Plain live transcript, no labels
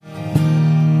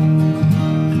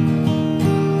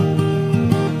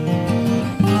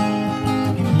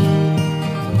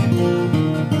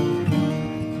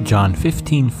John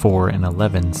 15:4 and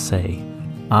 11 say,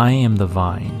 I am the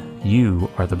vine, you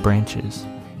are the branches.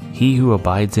 He who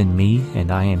abides in me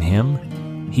and I in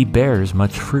him, he bears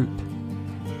much fruit.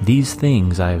 These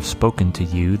things I have spoken to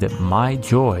you, that my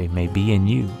joy may be in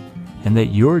you, and that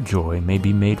your joy may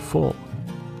be made full.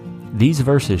 These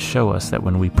verses show us that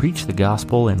when we preach the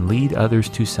gospel and lead others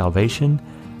to salvation,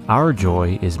 our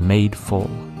joy is made full.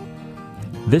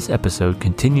 This episode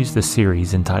continues the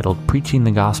series entitled Preaching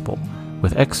the Gospel,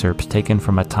 with excerpts taken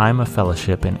from a time of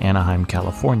fellowship in Anaheim,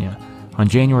 California, on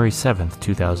January 7th,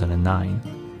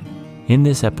 2009. In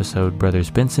this episode, Brothers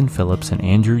Benson Phillips and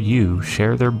Andrew Yu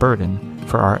share their burden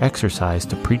for our exercise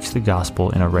to preach the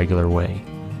gospel in a regular way.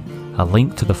 A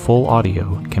link to the full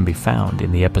audio can be found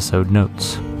in the episode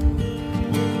notes.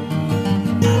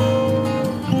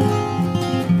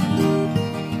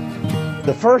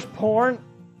 The first point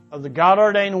of the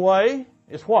God-ordained way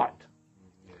is what?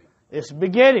 It's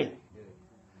begetting.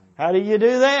 How do you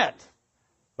do that?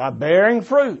 By bearing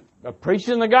fruit, by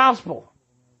preaching the gospel.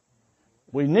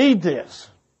 We need this.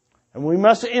 And we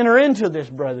must enter into this,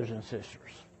 brothers and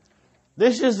sisters.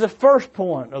 This is the first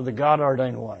point of the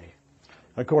God-ordained way.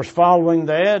 Of course, following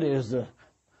that is the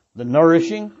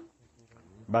nourishing,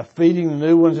 by feeding the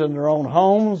new ones in their own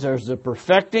homes. There's the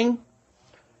perfecting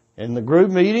in the group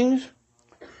meetings.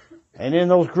 And in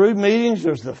those group meetings,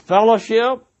 there's the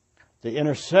fellowship, the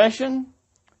intercession,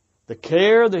 the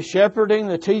care, the shepherding,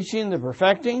 the teaching, the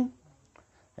perfecting,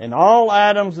 and all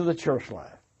items of the church life.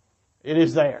 It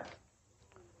is there.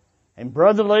 And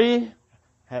Brother Lee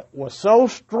was so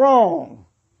strong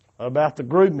about the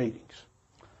group meetings.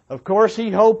 Of course,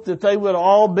 he hoped that they would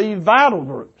all be vital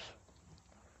groups.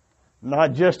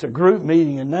 Not just a group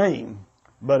meeting in name,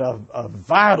 but a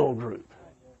vital group.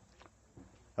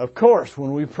 Of course,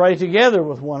 when we pray together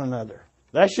with one another,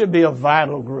 that should be a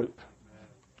vital group.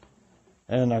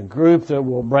 And a group that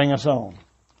will bring us on.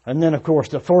 And then, of course,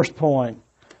 the first point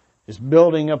is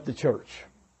building up the church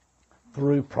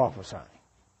through prophesying.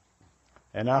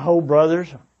 And I hope,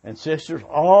 brothers and sisters,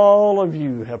 all of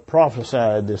you have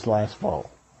prophesied this last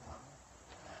fall.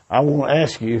 I won't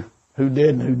ask you who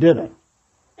did and who didn't.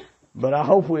 But I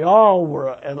hope we all were,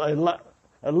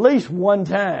 at least one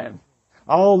time,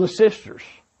 all the sisters,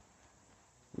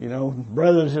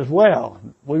 brothers as well,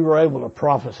 we were able to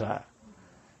prophesy.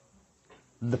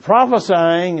 The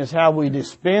prophesying is how we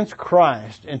dispense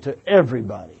Christ into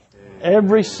everybody,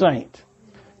 every saint.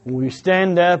 We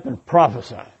stand up and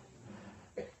prophesy.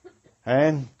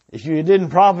 And if you didn't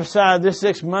prophesy this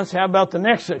 6 months, how about the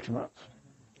next 6 months?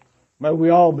 May we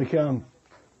all become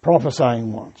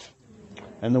prophesying ones.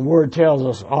 And the Word tells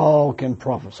us all can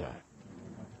prophesy.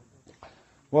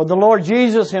 Well, the Lord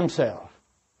Jesus Himself,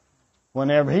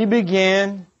 whenever He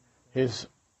began His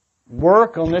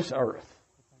work on this earth,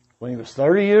 when He was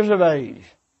 30 years of age,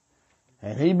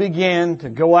 and He began to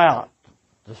go out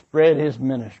to spread His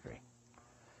ministry,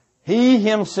 He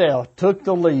Himself took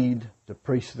the lead to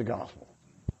preach the gospel.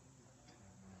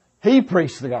 He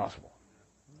preached the gospel.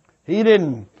 He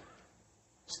didn't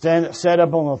set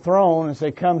up on the throne and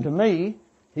say, come to me.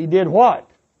 He did what?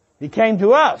 He came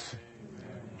to us.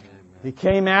 He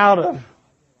came out of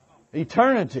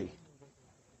eternity.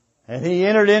 And He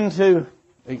entered into,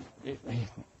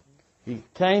 He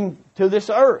came to this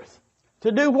earth.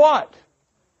 To do what?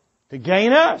 To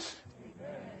gain us.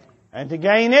 And to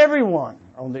gain everyone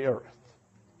on the earth.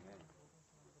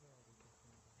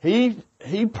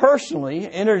 He personally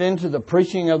entered into the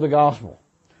preaching of the gospel.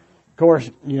 Of course,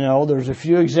 there's a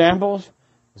few examples.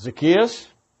 Zacchaeus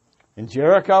in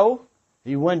Jericho,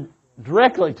 he went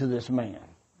directly to this man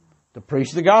to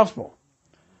preach the gospel.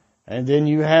 And then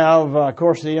you have, of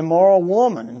course, the immoral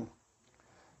woman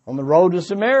on the road to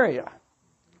Samaria.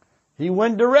 He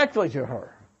went directly to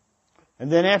her.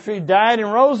 And then after he died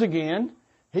and rose again,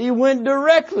 he went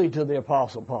directly to the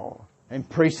Apostle Paul and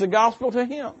preached the gospel to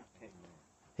him.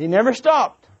 He never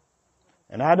stopped.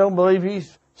 And I don't believe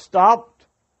he's stopped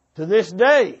to this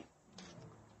day.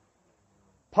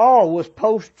 Paul was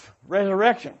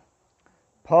post-resurrection.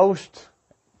 Post,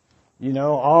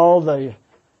 all the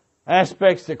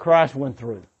aspects that Christ went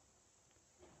through.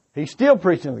 He's still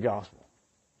preaching the gospel.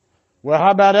 Well,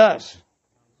 how about us?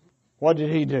 What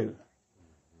did He do?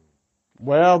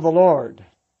 Well, the Lord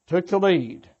took the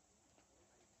lead.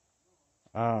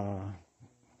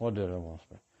 What did I want to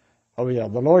say? Oh yeah,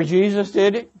 the Lord Jesus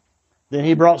did it. Then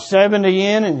He brought 70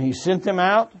 in and He sent them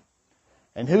out.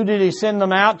 And who did He send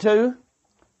them out to?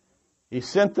 He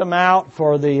sent them out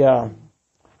for the,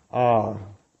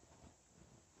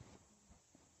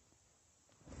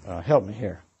 help me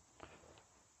here.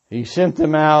 He sent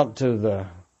them out to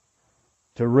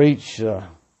reach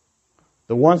the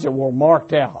The ones that were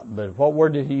marked out. But what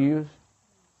word did he use?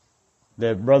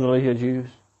 That Brother Lee had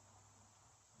used?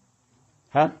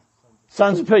 Huh?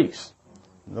 Sons of peace.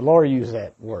 The Lord used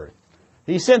that word.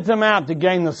 He sent them out to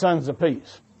gain the sons of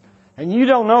peace. And you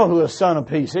don't know who a son of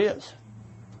peace is.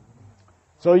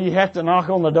 So you have to knock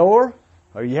on the door,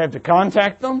 or you have to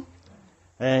contact them,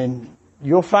 and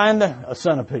you'll find a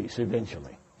son of peace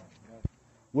eventually.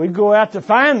 We go out to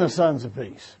find the sons of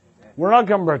peace. We're not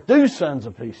going to produce sons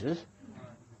of peaces.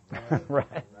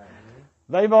 Right?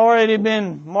 They've already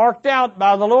been marked out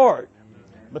by the Lord.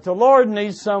 But the Lord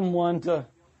needs someone to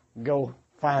go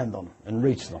find them and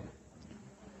reach them.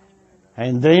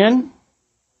 And then,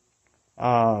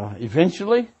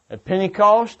 eventually, at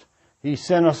Pentecost, He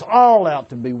sent us all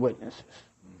out to be witnesses.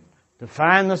 To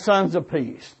find the sons of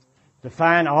peace. To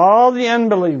find all the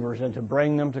unbelievers and to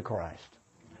bring them to Christ.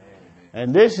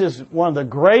 And this is one of the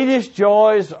greatest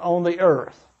joys on the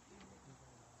earth.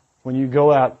 When you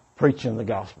go out preaching the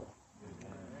gospel.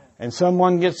 And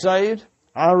someone gets saved.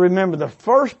 I remember the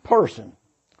first person,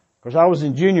 because I was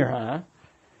in junior high,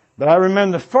 but I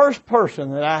remember the first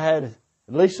person that I had at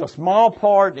least a small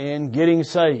part in getting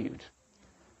saved.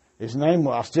 His name,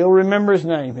 I still remember his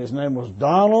name. His name was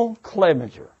Donald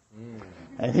Clevenger.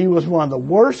 And he was one of the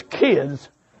worst kids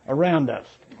around us.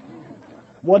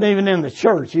 Wasn't even in the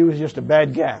church. He was just a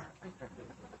bad guy.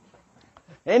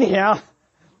 Anyhow,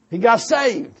 he got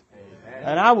saved.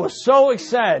 And I was so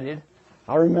excited.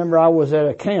 I remember I was at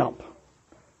a camp,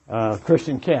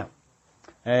 Christian camp.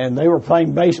 And they were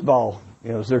playing baseball.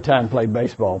 It was their time to play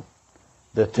baseball.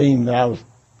 The team that I was,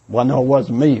 well, no, it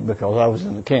wasn't me because I was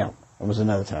in the camp. It was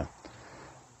another time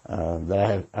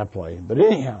that I played. But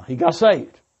anyhow, he got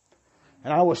saved.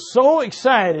 And I was so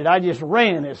excited, I just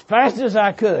ran as fast as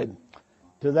I could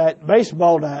to that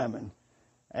baseball diamond.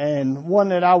 And one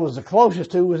that I was the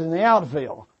closest to was in the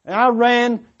outfield. And I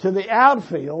ran to the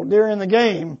outfield during the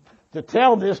game to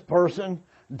tell this person,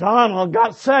 Donald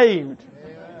got saved.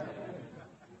 Amen.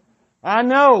 I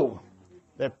know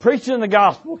that preaching the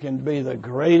gospel can be the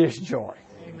greatest joy.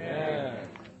 Amen.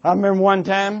 I remember one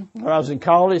time when I was in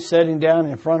college sitting down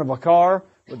in front of a car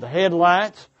with the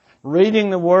headlights, reading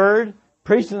the Word,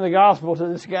 preaching the gospel to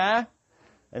this guy,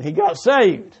 and he got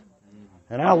saved.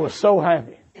 And I was so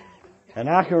happy. And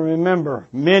I can remember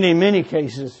many, many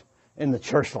cases in the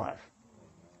church life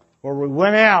where we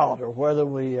went out or whether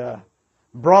we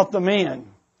brought them in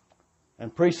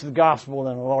and preached the gospel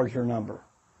in a larger number.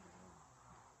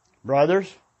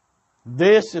 Brothers,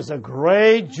 this is a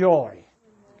great joy.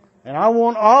 And I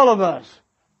want all of us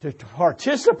to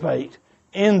participate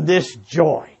in this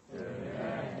joy.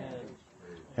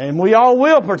 And we all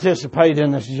will participate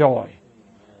in this joy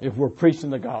if we're preaching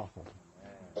the gospel.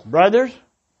 Brothers,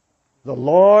 the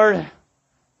Lord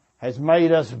has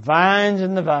made us vines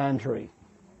in the vine tree.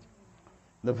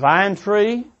 The vine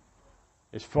tree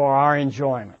is for our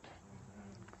enjoyment.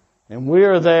 And we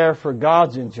are there for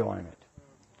God's enjoyment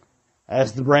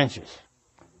as the branches.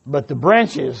 But the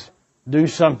branches do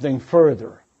something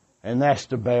further, and that's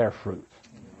to bear fruit.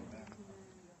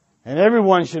 And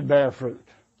everyone should bear fruit.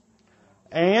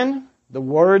 And the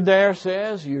word there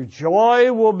says, your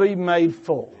joy will be made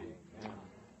full.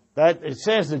 That it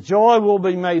says the joy will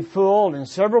be made full in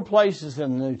several places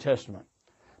in the New Testament.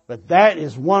 But that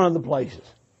is one of the places.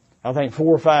 I think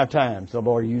 4 or 5 times the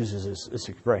Lord uses this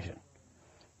expression.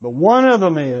 But one of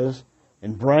them is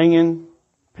in bringing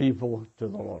people to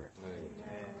the Lord.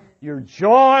 Your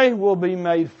joy will be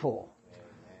made full.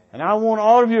 And I want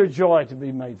all of your joy to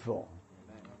be made full.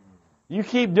 You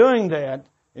keep doing that,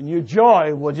 and your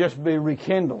joy will just be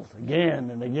rekindled again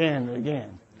and again and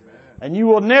again. And you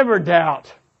will never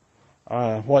doubt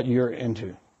what you're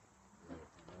into.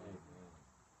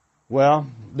 Well,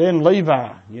 then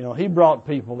Levi, he brought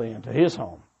people into his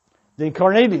home. Then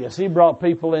Cornelius, he brought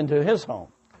people into his home.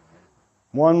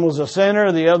 One was a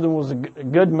sinner, the other was a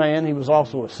good man. He was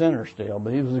also a sinner still,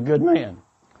 but he was a good man.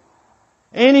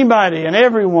 Anybody and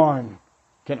everyone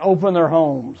can open their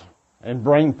homes and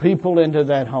bring people into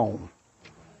that home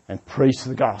and preach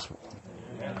the gospel.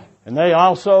 And they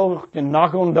also can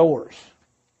knock on doors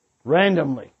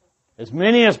randomly, as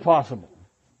many as possible.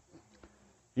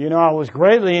 I was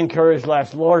greatly encouraged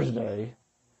last Lord's Day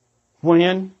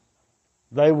when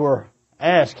they were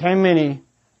asked how many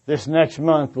this next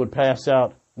month would pass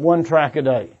out 1 tract a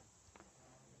day.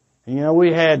 And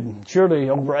we had surely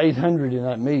over 800 in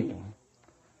that meeting.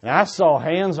 And I saw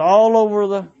hands all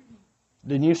over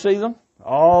didn't you see them?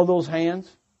 All those hands.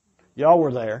 Y'all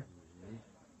were there.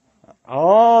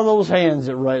 All those hands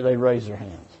they raised their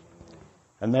hands.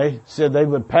 And they said they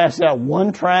would pass out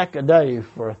 1 tract a day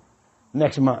for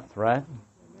next month, right?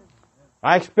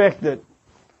 I expect that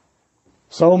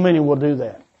So many will do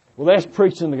that. Well, that's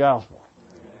preaching the gospel.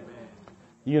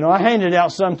 You know, I handed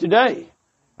out some today.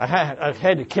 I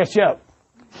had to catch up,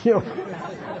 you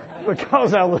know,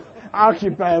 because I was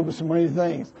occupied with so many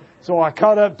things. So I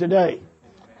caught up today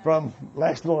from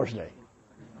last Lord's Day.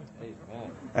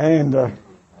 And, of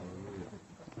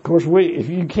course, if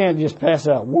you can't just pass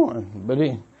out one, but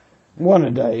one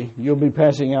a day, you'll be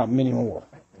passing out many more.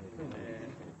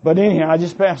 But anyhow, I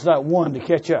just passed out one to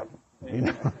catch up. You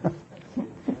know,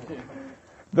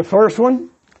 the first one,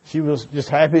 she was just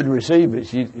happy to receive it.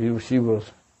 She was,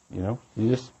 you know,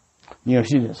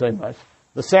 she didn't say much.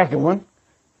 The second one,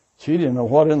 she didn't know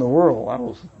what in the world I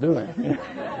was doing, you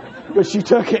know, but she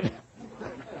took it.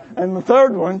 And the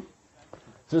third one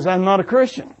says, I'm not a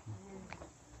Christian.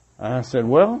 I said,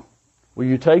 well, will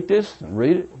you take this and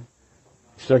read it?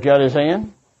 He stuck out his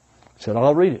hand, said,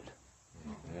 I'll read it.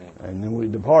 And then we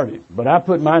departed. But I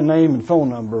put my name and phone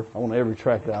number on every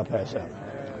tract that I pass out.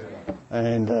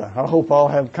 And I hope I'll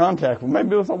have contact with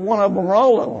maybe with one of them or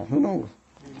all of them. Who knows?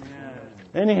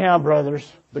 Anyhow, brothers,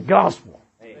 the gospel,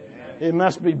 it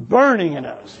must be burning in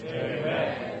us.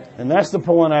 And that's the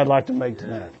point I'd like to make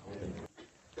tonight.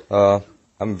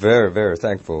 I'm very, very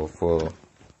thankful for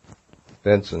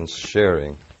Benson's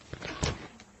sharing.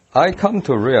 I come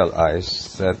to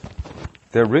realize that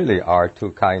there really are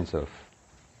two kinds of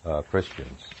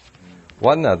Christians.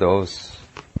 One are those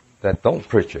that don't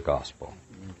preach the gospel.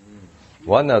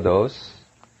 One are those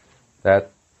that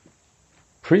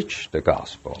preach the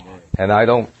gospel. And I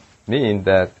don't mean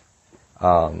that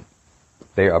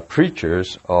they are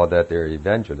preachers or that they're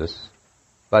evangelists,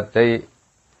 but they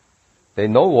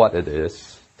know what it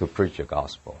is to preach the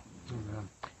gospel. Amen.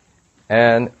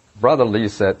 And Brother Lee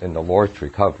said in the Lord's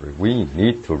recovery, we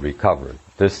need to recover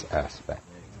this aspect.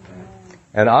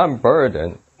 And I'm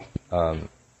burdened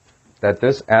that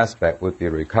this aspect would be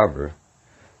recovered,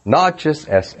 not just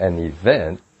as an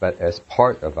event, but as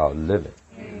part of our living.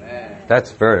 Amen.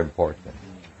 That's very important.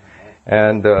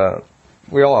 And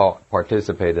we all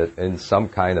participated in some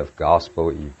kind of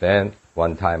gospel event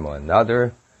one time or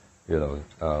another, you know,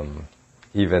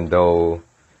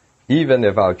 even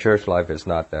if our church life is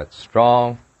not that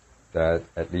strong, that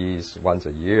at least once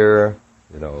a year,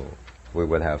 you know, we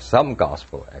would have some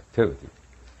gospel activity.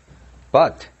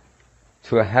 But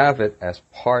to have it as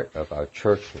part of our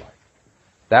church life,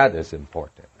 that is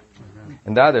important. Mm-hmm.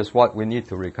 And that is what we need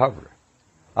to recover.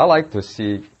 I like to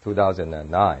see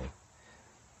 2009,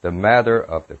 the matter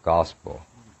of the gospel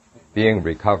being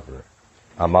recovered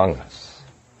among us.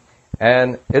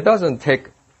 And it doesn't take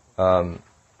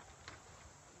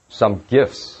some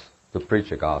gifts to preach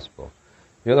the gospel.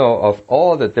 You know, of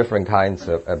all the different kinds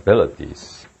of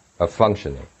abilities of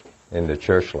functioning in the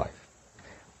church life,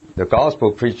 the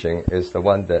gospel preaching is the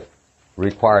one that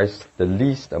requires the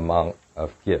least amount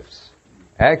of gifts.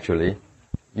 Actually,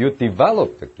 you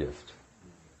develop the gift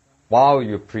while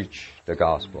you preach the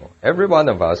gospel. Every one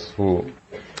of us who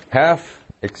have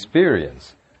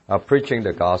experience of preaching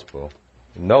the gospel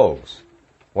knows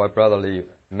what Brother Lee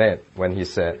meant when he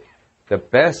said, the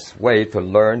best way to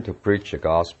learn to preach the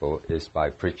gospel is by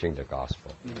preaching the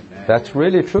gospel. Amen. That's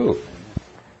really true.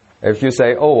 If you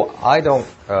say, oh, I don't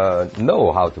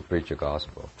know how to preach the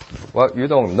gospel. Well, you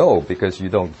don't know because you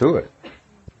don't do it.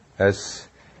 As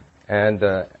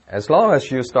long as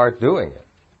you start doing it,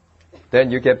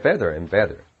 then you get better and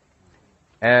better.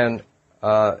 And,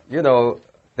 you know,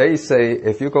 they say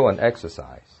if you go and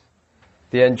exercise,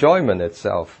 the enjoyment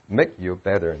itself make you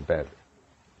better and better.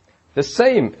 The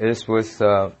same is with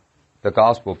the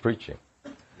gospel preaching.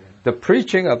 The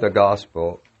preaching of the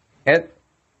gospel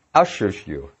ushers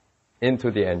you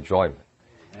into the enjoyment.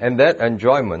 And that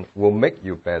enjoyment will make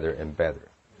you better and better.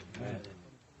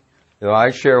 You know,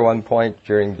 I share one point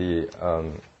during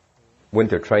the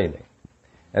winter training.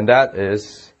 And that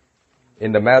is,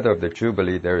 in the matter of the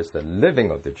Jubilee, there is the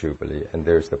living of the Jubilee and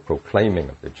there is the proclaiming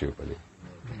of the Jubilee.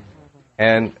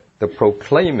 And the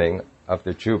proclaiming of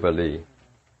the Jubilee,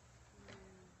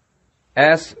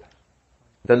 as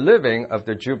the living of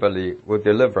the Jubilee will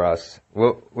deliver us,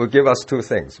 will give us two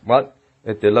things. One,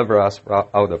 it delivers us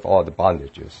out of all the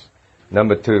bondages.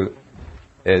 Number two,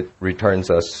 it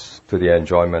returns us to the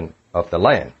enjoyment of the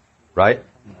land, right?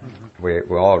 We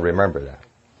all remember that.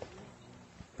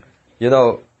 You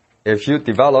know, if you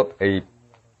develop a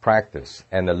practice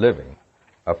and a living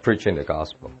of preaching the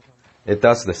gospel, it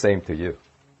does the same to you.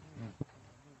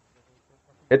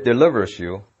 It delivers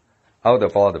you out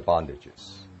of all the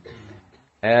bondages.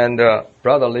 And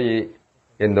Brother Lee,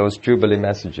 in those Jubilee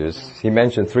messages, he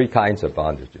mentioned three kinds of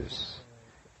bondages.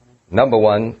 Number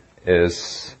one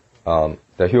is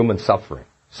the human suffering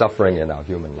in our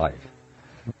human life.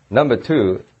 Number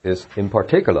 2 is, in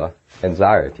particular,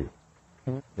 anxiety,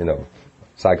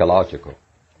 psychological.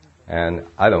 And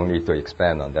I don't need to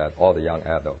expand on that. All the young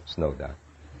adults know that.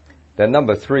 Then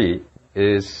number 3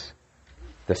 is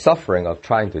the suffering of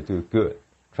trying to do good,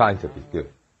 trying to be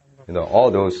good.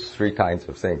 All those 3 kinds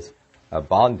of things are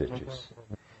bondages.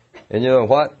 And you know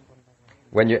what?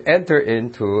 When you enter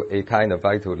into a kind of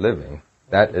vital living,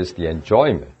 that is the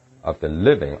enjoyment of the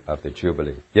living of the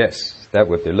Jubilee. Yes, that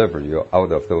will deliver you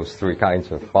out of those 3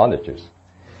 kinds of bondages.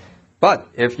 But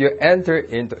if you enter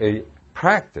into a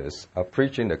practice of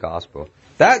preaching the gospel,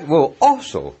 that will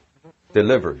also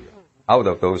deliver you out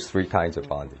of those 3 kinds of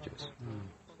bondages.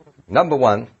 Number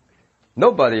 1,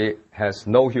 nobody has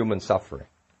no human suffering.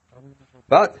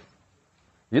 But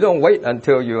you don't wait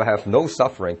until you have no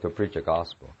suffering to preach the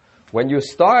gospel. When you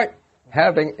start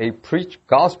having a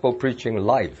gospel preaching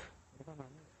life,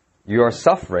 your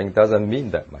suffering doesn't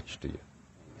mean that much to you.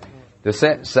 The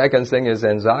second thing is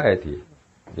anxiety.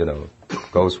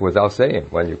 Goes without saying.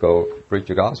 When you go preach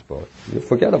the gospel, you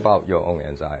forget about your own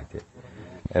anxiety.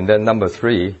 And then number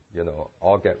 3,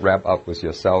 all get wrapped up with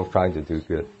yourself, trying to do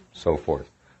good, so forth.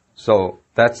 So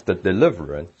that's the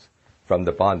deliverance from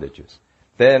the bondages.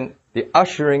 Then the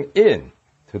ushering in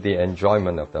to the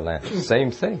enjoyment of the land.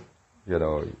 Same thing.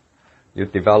 You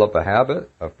develop a habit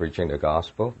of preaching the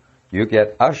gospel. You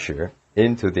get ushered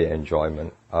into the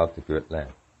enjoyment of the good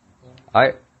land.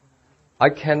 I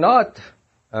cannot,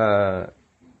 I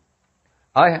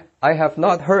have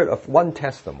not heard of one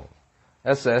testimony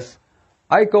that says,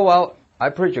 I go out, I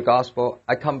preach the gospel,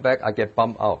 I come back, I get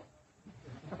bummed out.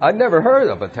 I never heard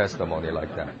of a testimony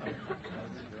like that.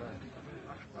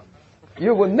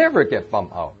 You will never get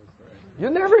bummed out. You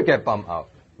never get bummed out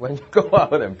when you go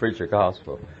out and preach the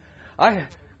gospel. I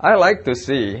like to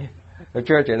see the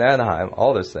church in Anaheim,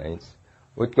 all the saints,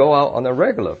 would go out on a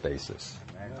regular basis.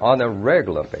 On a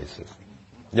regular basis.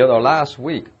 Last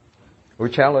week, we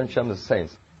challenged some of the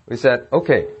saints. We said,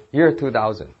 okay, year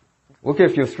 2000, we'll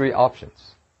give you 3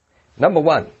 options. Number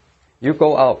 1, you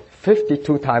go out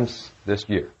 52 times this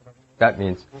year. That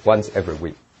means once every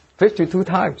week. 52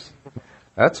 times.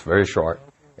 That's very short.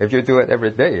 If you do it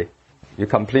every day, you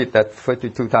complete that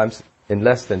 52 times in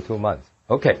less than 2 months.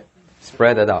 Okay,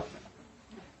 spread it out.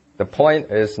 The point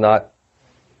is not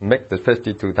make the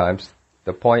 52 times.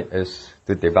 The point is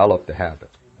to develop the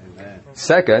habit. Amen.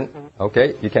 Second,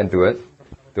 okay, you can do it.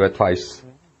 Do it twice,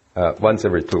 once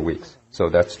every 2 weeks. So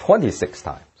that's 26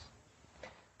 times.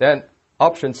 Then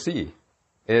option C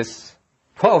is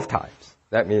 12 times.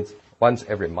 That means once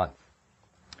every month.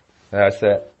 And I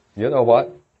said, you know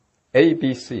what? A,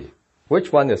 B, C.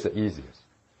 Which one is the easiest?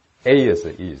 A is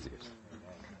the easiest.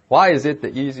 Why is it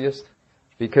the easiest?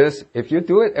 Because if you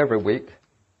do it every week,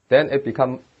 then it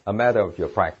becomes a matter of your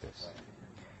practice.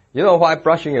 You know why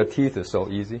brushing your teeth is so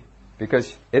easy?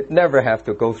 Because it never have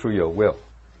to go through your will.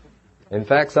 In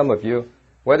fact, some of you,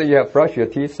 whether you have brushed your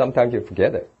teeth, sometimes you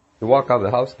forget it. You walk out of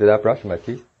the house, did I brush my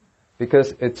teeth?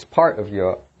 Because it's part of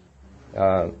your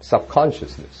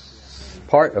subconsciousness,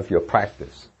 part of your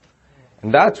practice.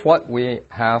 And that's what we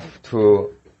have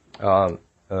to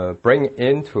bring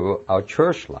into our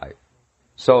church life.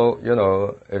 So,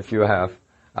 if you have,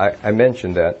 I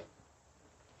mentioned that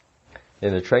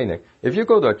in the training. If you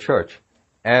go to a church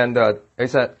and they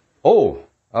said,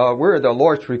 we're the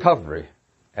Lord's Recovery,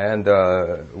 and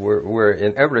we're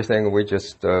in everything, we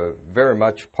just very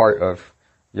much part of,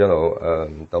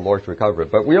 the Lord's Recovery,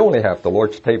 but we only have the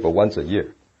Lord's Table once a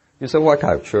year. You say, what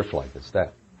kind of church life is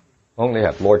that? Only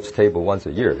have Lord's Table once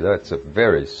a year. That's a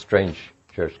very strange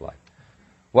church life.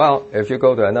 Well, if you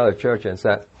go to another church and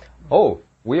say,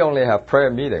 we only have prayer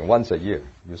meeting once a year.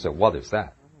 You say, what is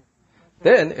that?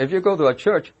 Then, if you go to a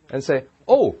church and say,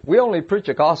 we only preach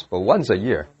the gospel once a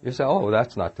year. You say,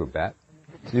 that's not too bad.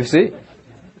 You see?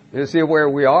 You see where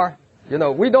we are?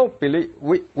 We don't believe,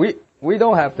 we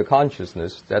don't have the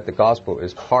consciousness that the gospel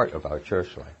is part of our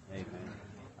church life. Amen.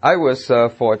 I was,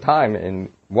 for a time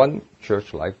in one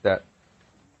church life that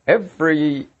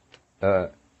every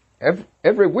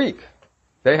week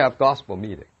they have gospel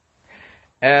meeting.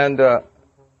 And,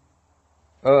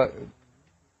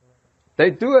 they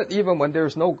do it even when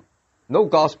there's no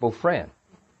gospel friend.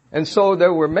 And so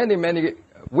there were many, many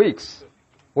weeks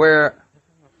where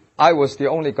I was the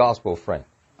only gospel friend.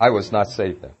 I was not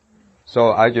saved then.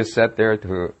 So I just sat there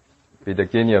to be the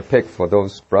guinea pig for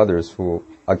those brothers who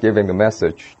are giving the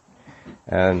message.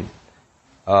 And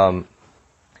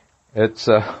it's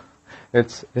a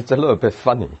little bit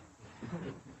funny.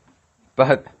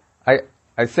 But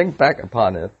I think back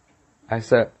upon it. I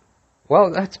said, well,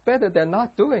 that's better than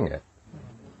not doing it.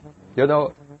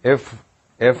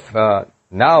 If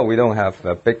Now we don't have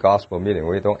a big gospel meeting.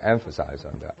 We don't emphasize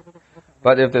on that.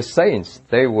 But if the saints,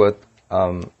 they would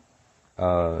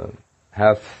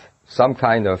have some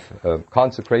kind of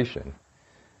consecration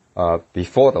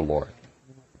before the Lord,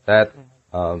 that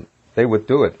they would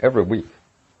do it every week.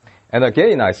 And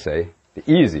again, I say, the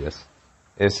easiest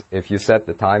is if you set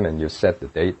the time and you set the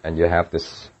date and you have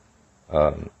this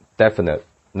definite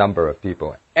number of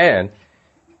people. And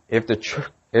if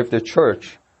the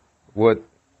church would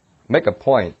make a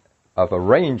point of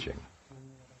arranging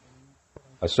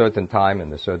a certain time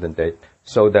and a certain date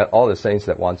so that all the saints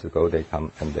that want to go, they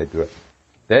come and they do it,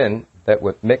 then that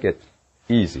would make it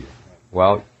easy.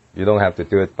 Well, you don't have to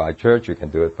do it by church. You can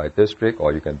do it by district,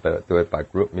 or you can do it by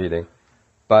group meeting.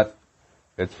 But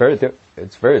it's very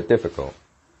difficult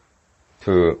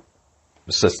to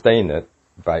sustain it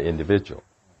by individual.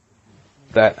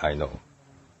 That I know.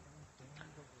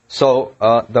 So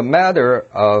the matter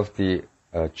of the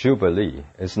Jubilee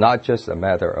is not just a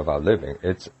matter of our living.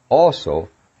 It's also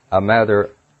a matter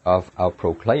of our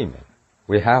proclaiming.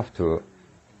 We have to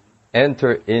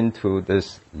enter into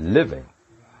this living.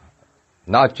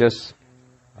 Not just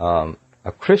a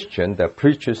Christian that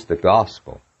preaches the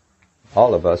gospel.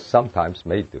 All of us sometimes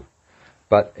may do.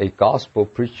 But a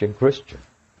gospel-preaching Christian.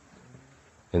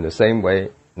 In the same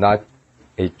way, not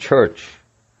a church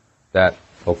that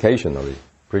occasionally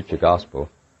preach the gospel,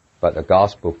 but a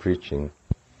gospel-preaching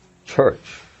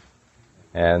church.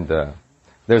 And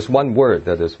there's one word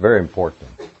that is very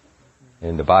important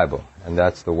in the Bible, and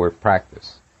that's the word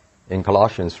practice. In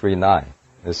Colossians 3:9,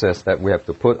 it says that we have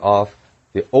to put off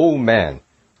the old man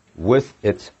with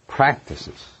its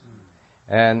practices.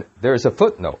 And there's a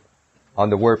footnote on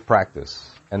the word practice,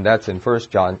 and that's in 1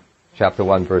 John chapter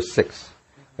 1, verse 6.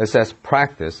 It says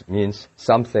practice means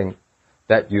something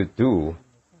that you do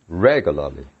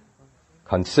regularly,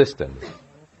 consistently,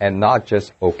 and not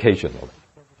just occasionally.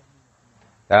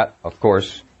 That, of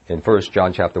course, in 1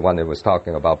 John chapter 1, it was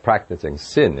talking about practicing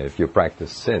sin. If you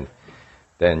practice sin,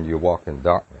 then you walk in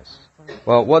darkness.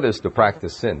 Well, what is to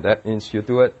practice sin? That means you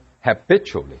do it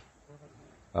habitually.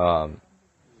 80%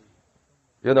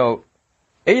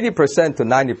 to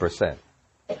 90%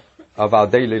 of our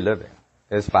daily living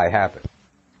is by habit.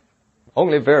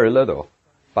 Only very little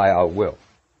by our will.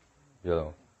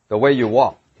 The way you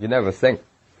walk, you never think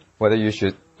whether you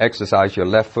should exercise your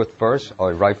left foot first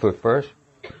or right foot first.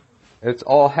 It's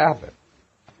all habit.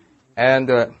 And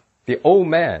the old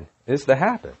man is the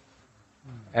habit.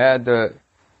 And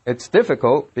it's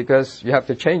difficult because you have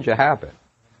to change your habit.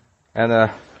 And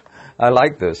I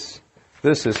like this.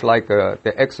 This is like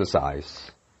the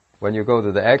exercise. When you go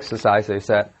to the exercise, they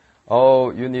said,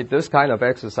 oh, you need this kind of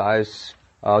exercise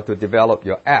to develop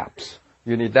your abs.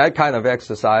 You need that kind of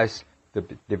exercise to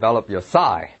develop your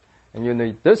thigh. And you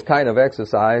need this kind of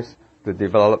exercise to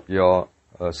develop your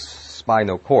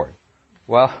spinal cord.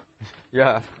 Well, you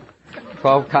have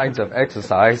 12 kinds of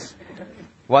exercise.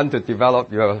 One to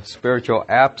develop your spiritual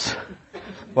abs,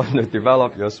 one to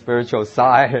develop your spiritual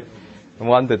thigh, and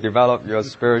one to develop your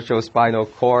spiritual spinal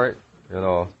cord,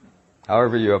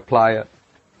 however you apply it.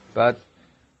 But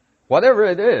whatever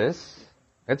it is,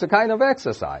 it's a kind of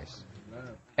exercise.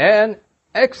 And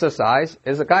exercise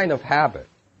is a kind of habit.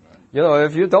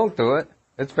 If you don't do it,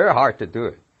 it's very hard to do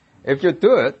it. If you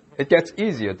do it, it gets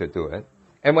easier to do it.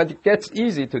 And when it gets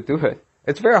easy to do it,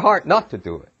 it's very hard not to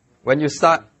do it. When you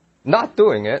start not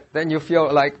doing it, then you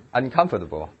feel like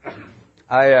uncomfortable.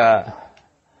 I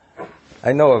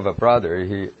know of a brother.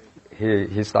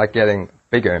 He started getting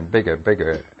bigger and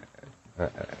bigger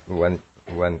when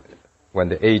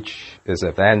the age is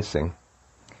advancing,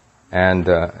 and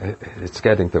it's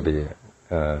getting to be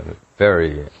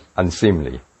very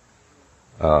unseemly.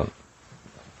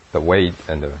 The weight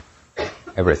and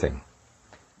everything.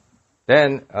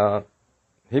 Then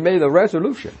he made a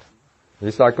resolution. He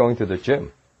started going to the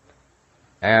gym.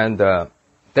 And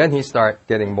then he started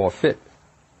getting more fit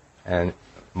and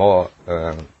more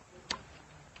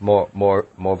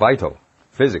vital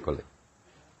physically.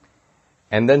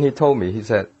 And then he told me, he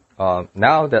said,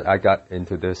 now that I got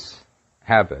into this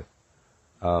habit,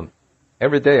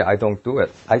 every day I don't do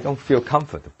it, I don't feel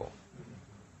comfortable.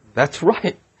 That's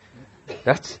right.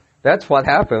 That's what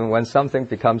happens when something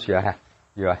becomes your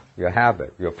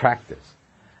habit, your practice.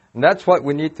 And that's what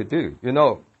we need to do.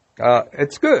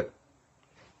 It's good.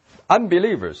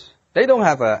 Unbelievers, they don't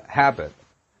have a habit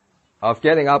of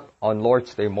getting up on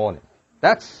Lord's Day morning.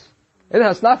 It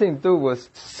has nothing to do with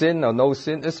sin or no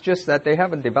sin. It's just that they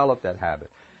haven't developed that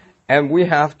habit. And we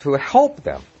have to help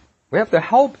them. We have to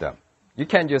help them. You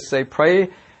can't just say, pray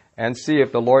and see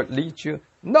if the Lord leads you.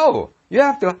 No, you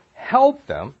have to help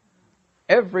them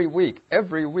every week,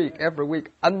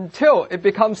 until it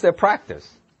becomes their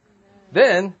practice.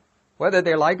 Then, whether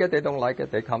they like it, they don't like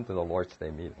it, they come to the Lord's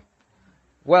Day meeting.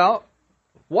 Well,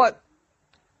 what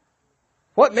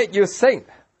made you think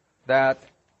that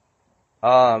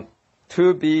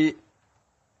to be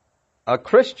a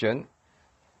Christian,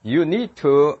 you need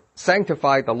to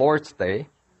sanctify the Lord's Day,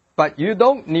 but you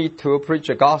don't need to preach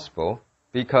a gospel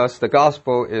because the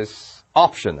gospel is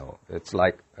optional. It's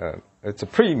like, it's a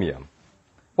premium.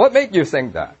 What made you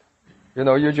think that? You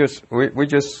know, we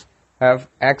just have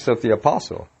Acts of the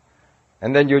Apostle,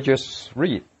 and then you just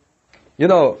read. You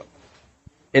know,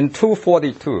 in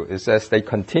 2:42, it says they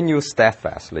continue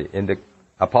steadfastly in the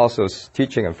apostles'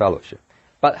 teaching and fellowship.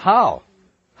 But how?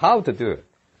 How to do it?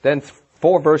 Then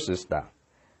 4 verses down,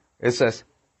 it says,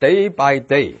 day by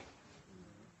day,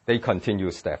 they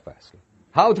continue steadfastly.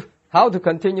 How to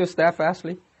continue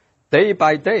steadfastly? Day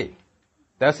by day.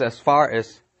 That's as far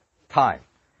as time.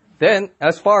 Then,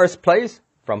 as far as place,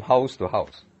 from house to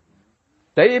house.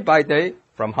 Day by day,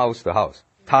 from house to house.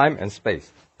 Time and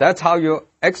space. That's how you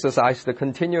exercise the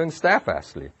continuing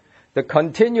steadfastly. The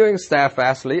continuing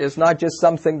steadfastly is not just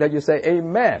something that you say,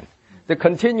 amen. The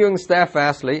continuing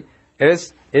steadfastly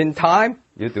is in time,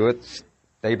 you do it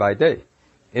day by day.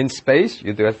 In space,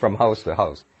 you do it from house to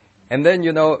house. And then,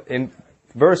 you know, in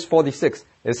verse 46,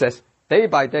 it says, day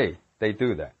by day, they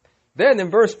do that. Then in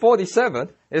verse 47,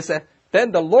 it says,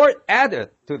 then the Lord added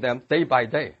to them day by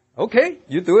day. Okay,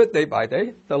 you do it day by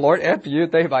day. The Lord added to you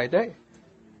day by day.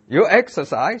 You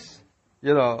exercise,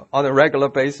 you know, on a regular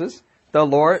basis. The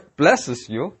Lord blesses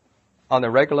you on a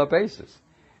regular basis.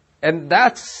 And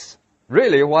that's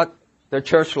really what the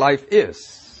church life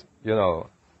is, you know.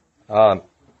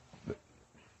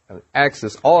 Acts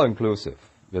is all-inclusive.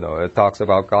 You know, it talks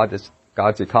about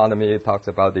God's economy. It talks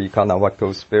about the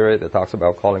economical spirit. It talks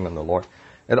about calling on the Lord.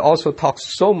 It also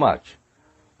talks so much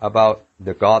about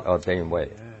the God-ordained way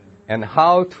and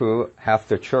how to have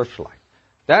the church life.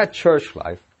 That church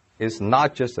life is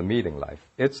not just a meeting life.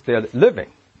 It's their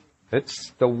living.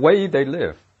 It's the way they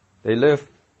live. They live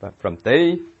from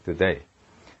day to day.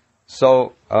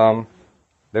 So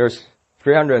there's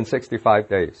 365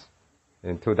 days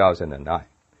in 2009.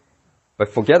 But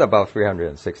forget about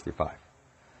 365.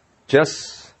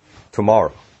 Just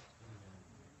tomorrow.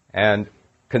 And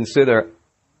consider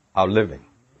our living.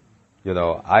 You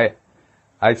know,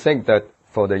 I think that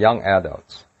for the young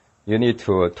adults, you need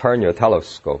to turn your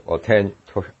telescope or turn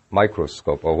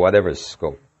microscope or whatever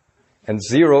scope and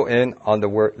zero in on the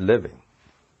word living.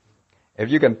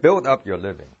 If you can build up your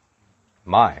living,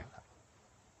 I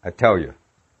tell you,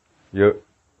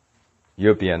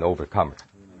 you'll be an overcomer.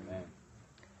 Amen.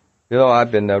 You know,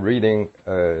 I've been reading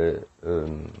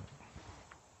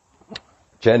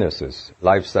Genesis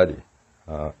life study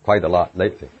quite a lot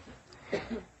lately.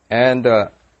 And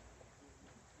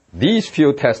these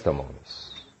few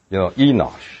testimonies, you know,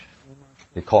 Enosh,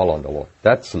 he called on the Lord.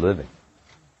 That's living.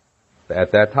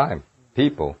 At that time,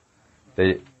 people,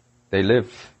 they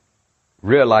live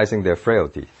realizing their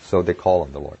frailty, so they call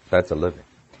on the Lord. That's a living.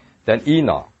 Then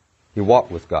Enoch, he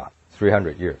walked with God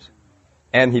 300 years,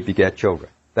 and he begat children.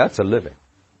 That's a living.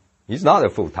 He's not a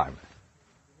full-timer.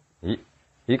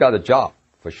 He got a job,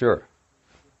 for sure,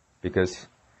 because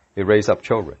he raised up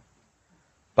children.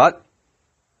 But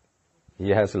he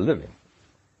has a living.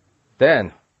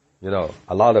 Then, you know,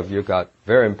 a lot of you got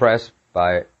very impressed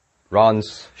by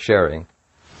Ron's sharing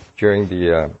during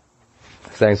the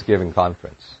Thanksgiving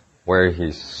conference, where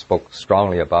he spoke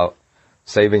strongly about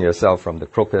saving yourself from the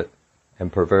crooked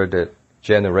and perverted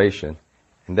generation,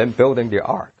 and then building the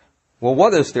ark. Well,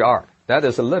 what is the ark? That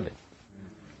is a living.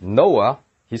 Noah,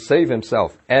 he saved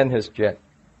himself and his jet,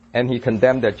 and he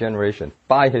condemned that generation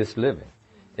by his living.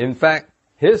 In fact,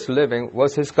 his living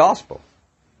was his gospel.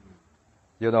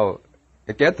 You know,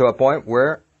 it gets to a point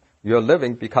where your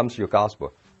living becomes your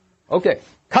gospel. Okay,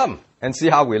 come and see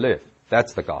how we live.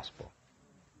 That's the gospel.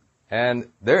 And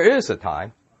there is a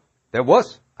time, there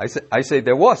was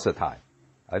a time,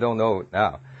 I don't know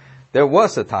now, there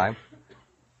was a time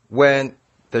when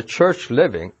the church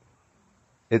living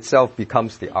itself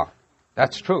becomes the ark.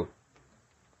 That's true.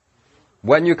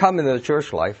 When you come into the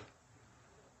church life,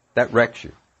 that wrecks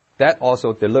you. That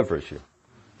also delivers you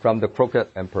from the crooked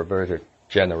and perverted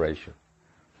generation.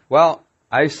 Well,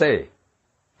 I say,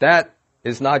 that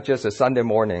is not just a Sunday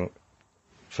morning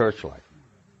church life.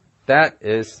 That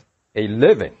is a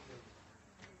living.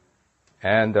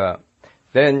 And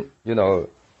then, you know,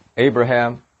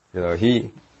 Abraham, you know,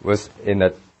 he was in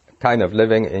a kind of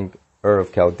living in Ur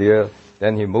of Chaldea.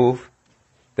 Then he moved.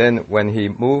 Then when he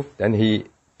moved, then he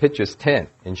pitched his tent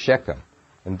in Shechem.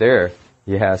 And there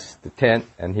he has the tent,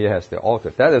 and he has the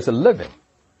altar. That is a living.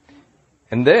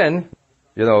 And then,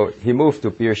 he moved to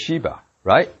Beersheba,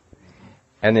 right?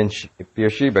 And in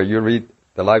Beersheba, you read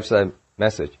the Lifeside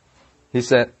Message. He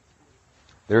said,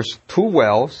 there's 2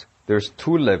 wells, there's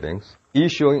 2 livings,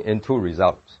 issuing in 2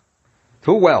 results.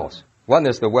 2 wells. One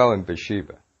is the well in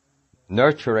Beersheba,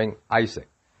 nurturing Isaac.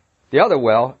 The other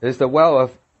well is the well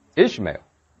of Ishmael.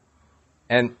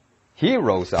 And he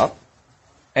rose up,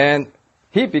 and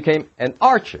he became an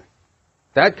archer.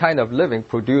 That kind of living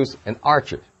produced an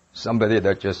archer, somebody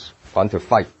that just want to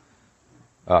fight,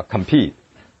 compete.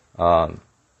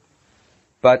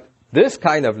 But this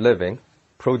kind of living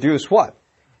produces what?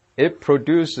 It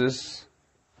produces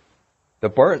the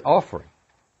burnt offering.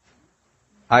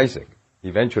 Isaac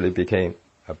eventually became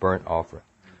a burnt offering.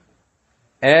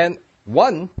 And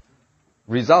one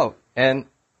result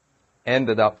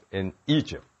ended up in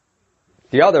Egypt.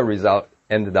 The other result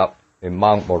ended up in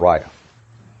Mount Moriah,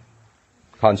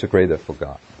 consecrated for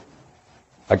God.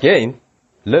 Again,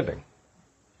 living.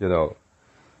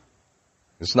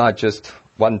 It's not just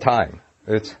one time.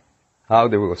 It's how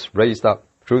they was raised up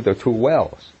through the 2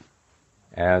 wells.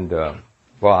 And,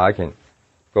 I can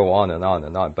go on and on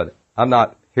and on, but I'm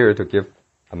not here to give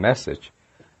a message.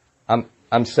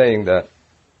 I'm saying that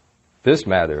this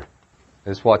matter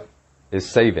is what is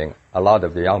saving a lot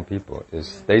of the young people,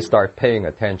 is they start paying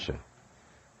attention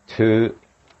to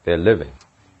their living.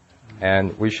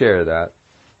 And we share that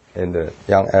in the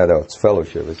Young Adults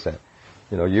Fellowship. We said,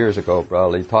 years ago,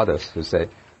 Brother Lee taught us to say,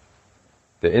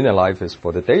 the inner life is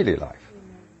for the daily life.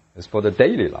 It's for the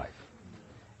daily life.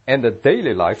 And the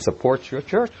daily life supports your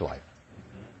church life.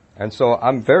 And so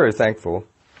I'm very thankful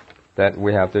that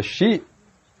we have the sheet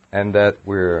and that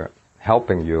we're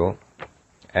helping you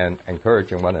and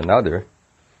encouraging one another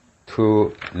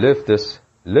to live this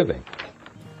living.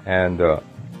 And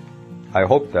I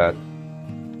hope that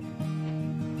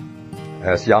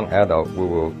as young adults, we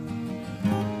will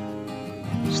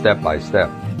step by step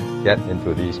get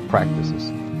into these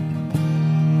practices.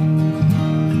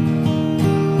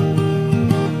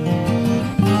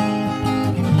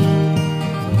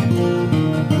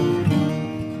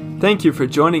 Thank you for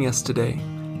joining us today.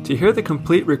 To hear the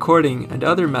complete recording and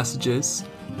other messages,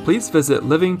 please visit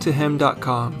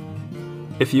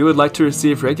livingtohim.com. If you would like to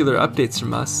receive regular updates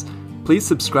from us, please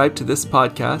subscribe to this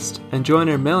podcast and join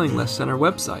our mailing list on our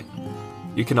website.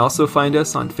 You can also find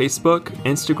us on Facebook,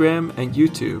 Instagram, and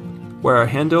YouTube, where our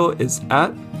handle is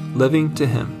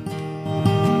 @livingtohim.